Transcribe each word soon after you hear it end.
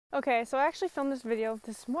Okay, so I actually filmed this video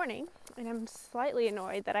this morning, and I'm slightly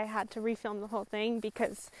annoyed that I had to refilm the whole thing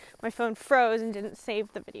because my phone froze and didn't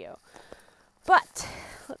save the video. But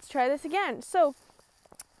let's try this again. So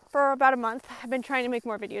for about a month, I've been trying to make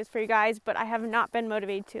more videos for you guys, but I have not been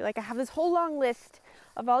motivated to. Like, I have this whole long list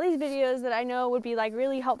of all these videos that I know would be like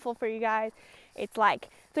really helpful for you guys. It's like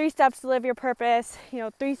 3 steps to live your purpose,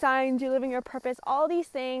 3 signs you're living your purpose, all these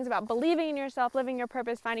things about believing in yourself, living your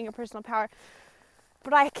purpose, finding your personal power.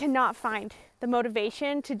 But I cannot find the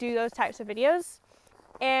motivation to do those types of videos.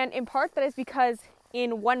 And in part, that is because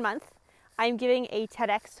in 1 month, I'm giving a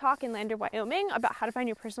TEDx talk in Lander, Wyoming about how to find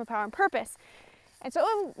your personal power and purpose. And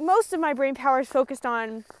so most of my brain power is focused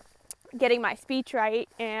on getting my speech right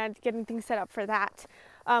and getting things set up for that.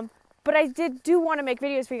 But I do want to make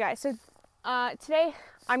videos for you guys. So today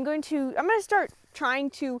I'm going to start trying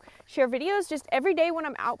to share videos just every day when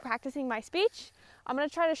I'm out practicing my speech. I'm going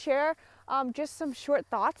to try to share just some short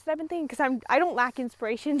thoughts that I've been thinking, because I don't lack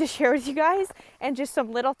inspiration to share with you guys, and just some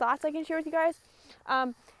little thoughts I can share with you guys.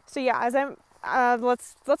 So yeah, as I'm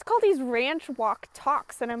let's call these ranch walk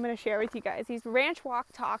talks that I'm going to share with you guys. These ranch walk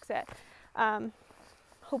talks that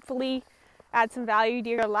hopefully add some value to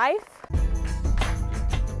your life.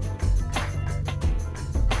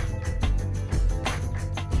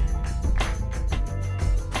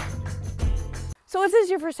 So if this is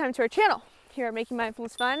your first time to our channel here at Making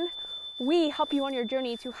Mindfulness Fun, we help you on your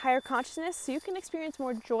journey to higher consciousness so you can experience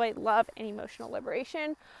more joy, love, and emotional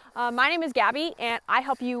liberation. My name is Gabi, and I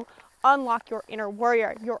help you unlock your inner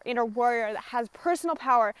warrior that has personal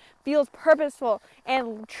power, feels purposeful,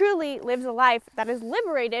 and truly lives a life that is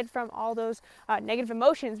liberated from all those negative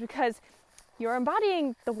emotions, because you're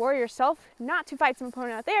embodying the warrior self, not to fight some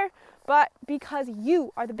opponent out there, but because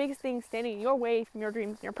you are the biggest thing standing in your way from your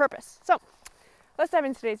dreams and your purpose. So let's dive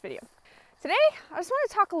into today's video. Today, I just want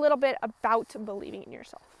to talk a little bit about believing in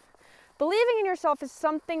yourself. Believing in yourself is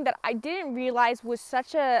something that I didn't realize was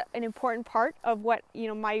such an important part of what,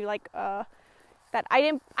 that I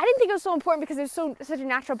didn't think it was so important, because it's such a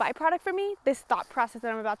natural byproduct for me, this thought process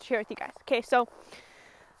that I'm about to share with you guys. Okay, so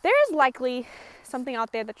there is likely something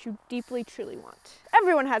out there that you deeply, truly want.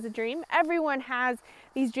 Everyone has a dream. Everyone has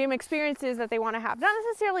these dream experiences that they want to have. Not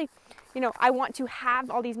necessarily, I want to have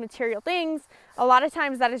all these material things. A lot of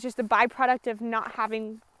times that is just a byproduct of not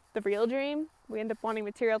having the real dream. We end up wanting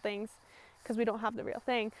material things because we don't have the real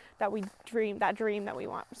thing that we dream, that dream that we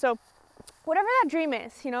want. So whatever that dream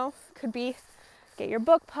is, could be get your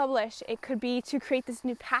book published. It could be to create this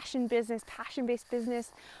new passion-based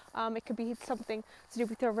business. It could be something to do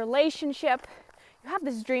with your relationship. You have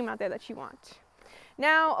this dream out there that you want.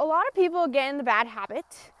 Now, a lot of people get in the bad habit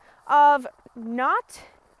of not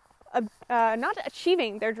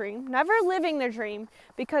achieving their dream, never living their dream,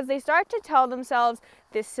 because they start to tell themselves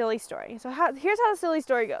this silly story. So here's how the silly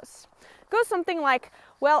story goes. It goes something like,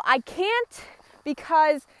 well, I can't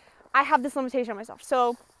because I have this limitation on myself.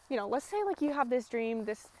 So, let's say like you have this dream,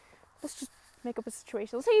 let's just make up a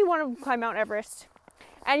situation. Let's say you want to climb Mount Everest,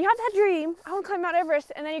 and you have that dream, I want to climb Mount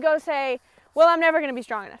Everest, and then you go say, well, I'm never going to be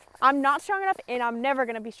strong enough. I'm not strong enough, and I'm never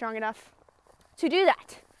going to be strong enough to do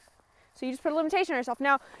that. So you just put a limitation on yourself.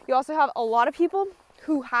 Now, you also have a lot of people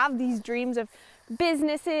who have these dreams of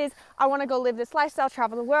businesses. I want to go live this lifestyle,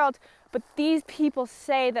 travel the world. But these people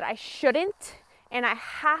say that I shouldn't, and I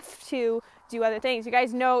have to do other things. You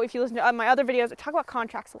guys know, if you listen to my other videos, I talk about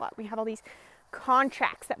contracts a lot. We have all these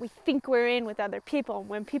contracts that we think we're in with other people.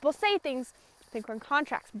 When people say things, I think we're in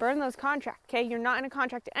contracts. Burn those contracts, okay? You're not in a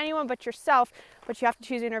contract to anyone but yourself, but you have to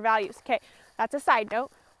choose inner values, okay? That's a side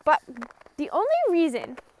note. But the only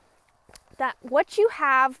reason that what you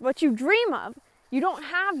have, what you dream of, you don't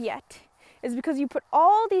have yet, is because you put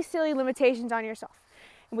all these silly limitations on yourself.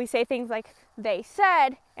 And we say things like, they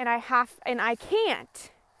said, and I have, and I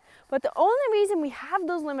can't. But the only reason we have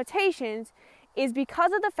those limitations is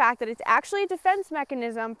because of the fact that it's actually a defense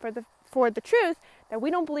mechanism for the truth that we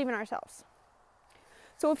don't believe in ourselves.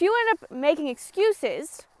 So if you end up making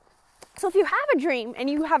excuses, so if you have a dream and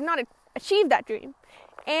you have not achieved that dream,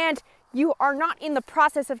 and you are not in the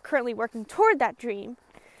process of currently working toward that dream,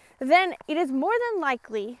 then it is more than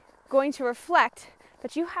likely going to reflect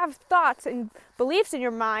that you have thoughts and beliefs in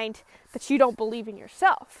your mind that you don't believe in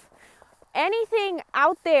yourself. Anything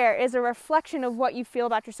out there is a reflection of what you feel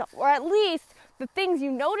about yourself, or at least the things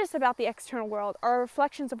you notice about the external world are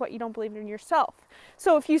reflections of what you don't believe in yourself.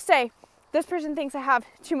 So if you say, this person thinks I have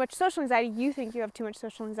too much social anxiety, you think you have too much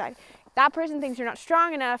social anxiety. That person thinks you're not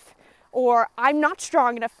strong enough, or I'm not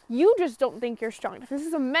strong enough. You just don't think you're strong enough. This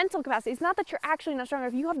is a mental capacity. It's not that you're actually not strong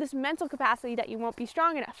enough. You have this mental capacity that you won't be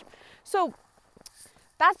strong enough. So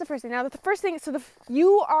that's the first thing. Now, the first thing,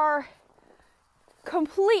 you are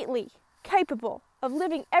completely capable of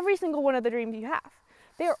living every single one of the dreams you have.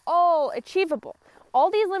 They're all achievable.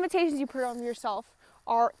 All these limitations you put on yourself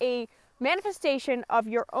are a manifestation of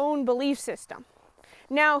your own belief system.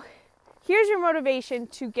 Now, here's your motivation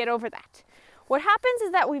to get over that. What happens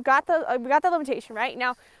is that we've got the limitation, right?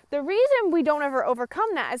 Now, the reason we don't ever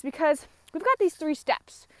overcome that is because we've got these 3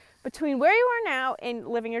 steps between where you are now and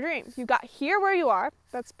living your dreams. You've got here where you are,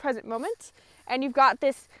 that's present moment, and you've got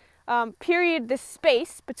this period, this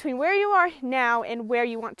space between where you are now and where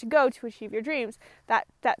you want to go to achieve your dreams. That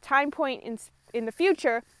time point in the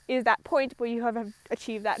future is that point where you have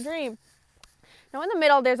achieved that dream. Now in the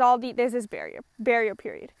middle, there's this barrier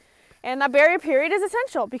period. And that barrier period is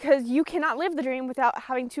essential because you cannot live the dream without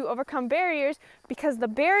having to overcome barriers, because the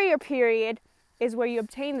barrier period is where you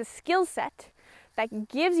obtain the skill set that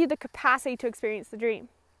gives you the capacity to experience the dream.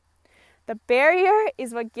 The barrier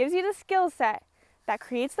is what gives you the skill set that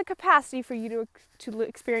creates the capacity for you to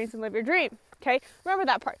experience and live your dream. Okay? Remember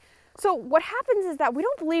that part. So what happens is that we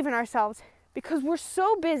don't believe in ourselves because we're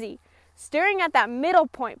so busy staring at that middle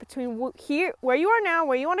point between here, where you are now,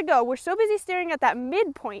 where you want to go. We're so busy staring at that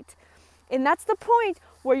midpoint. And that's the point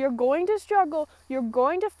where you're going to struggle, you're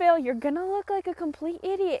going to fail, you're going to look like a complete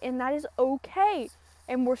idiot, and that is okay.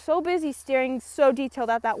 And we're so busy staring so detailed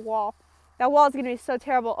at that wall. That wall is going to be so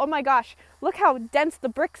terrible. Oh my gosh, look how dense the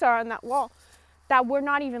bricks are on that wall, that we're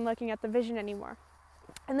not even looking at the vision anymore.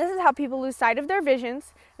 And this is how people lose sight of their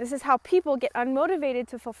visions. This is how people get unmotivated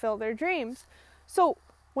to fulfill their dreams. So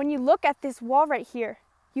when you look at this wall right here,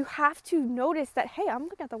 you have to notice that, hey, I'm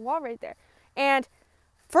looking at the wall right there. And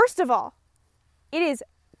first of all, it is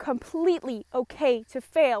completely okay to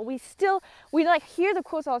fail. We like hear the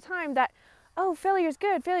quotes all the time that, oh, failure is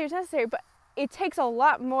good, failure is necessary, but it takes a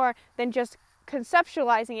lot more than just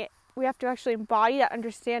conceptualizing it. We have to actually embody that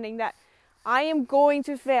understanding that I am going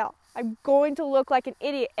to fail. I'm going to look like an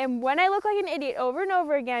idiot. And when I look like an idiot over and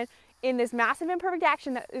over again in this massive imperfect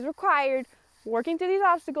action that is required, working through these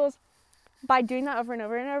obstacles, by doing that over and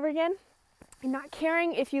over and over again, and not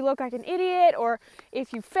caring if you look like an idiot or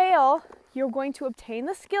if you fail, you're going to obtain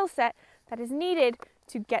the skill set that is needed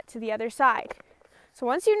to get to the other side. So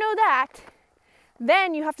once you know that,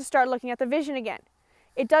 then you have to start looking at the vision again.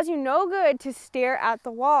 It does you no good to stare at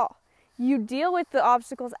the wall. You deal with the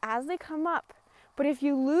obstacles as they come up. But if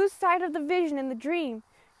you lose sight of the vision and the dream,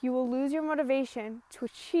 you will lose your motivation to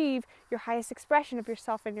achieve your highest expression of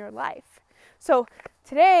yourself in your life. So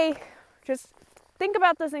today, just think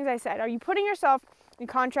about those things I said. Are you putting yourself in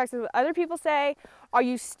contrast with what other people say? Are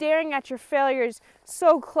you staring at your failures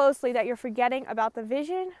so closely that you're forgetting about the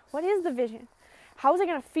vision? What is the vision? How is it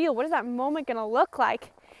going to feel? What is that moment going to look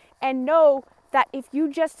like? And know that if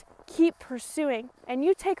you just keep pursuing and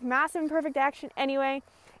you take massive imperfect action anyway,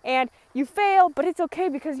 and you fail, but it's okay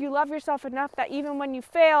because you love yourself enough that even when you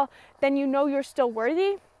fail, then you know you're still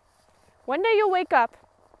worthy. One day you'll wake up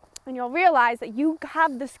and you'll realize that you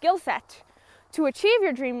have the skill set to achieve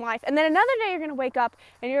your dream life. And then another day you're going to wake up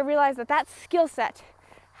and you'll realize that that skill set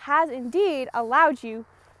has indeed allowed you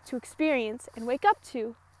to experience and wake up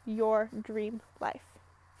to your dream life.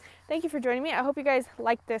 Thank you for joining me. I hope you guys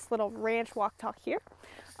liked this little ranch walk talk here.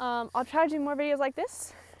 I'll try to do more videos like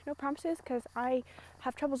this. No promises, because I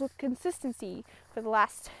have troubles with consistency for the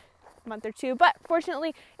last month or two. But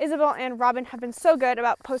fortunately, Isabel and Robin have been so good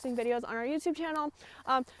about posting videos on our YouTube channel.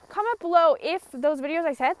 Comment below if those videos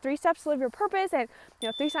I said, 3 steps to live your purpose, and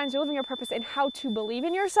 3 signs you're living your purpose, and how to believe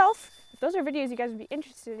in yourself. If those are videos you guys would be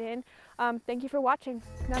interested in. Thank you for watching.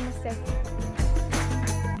 Namaste.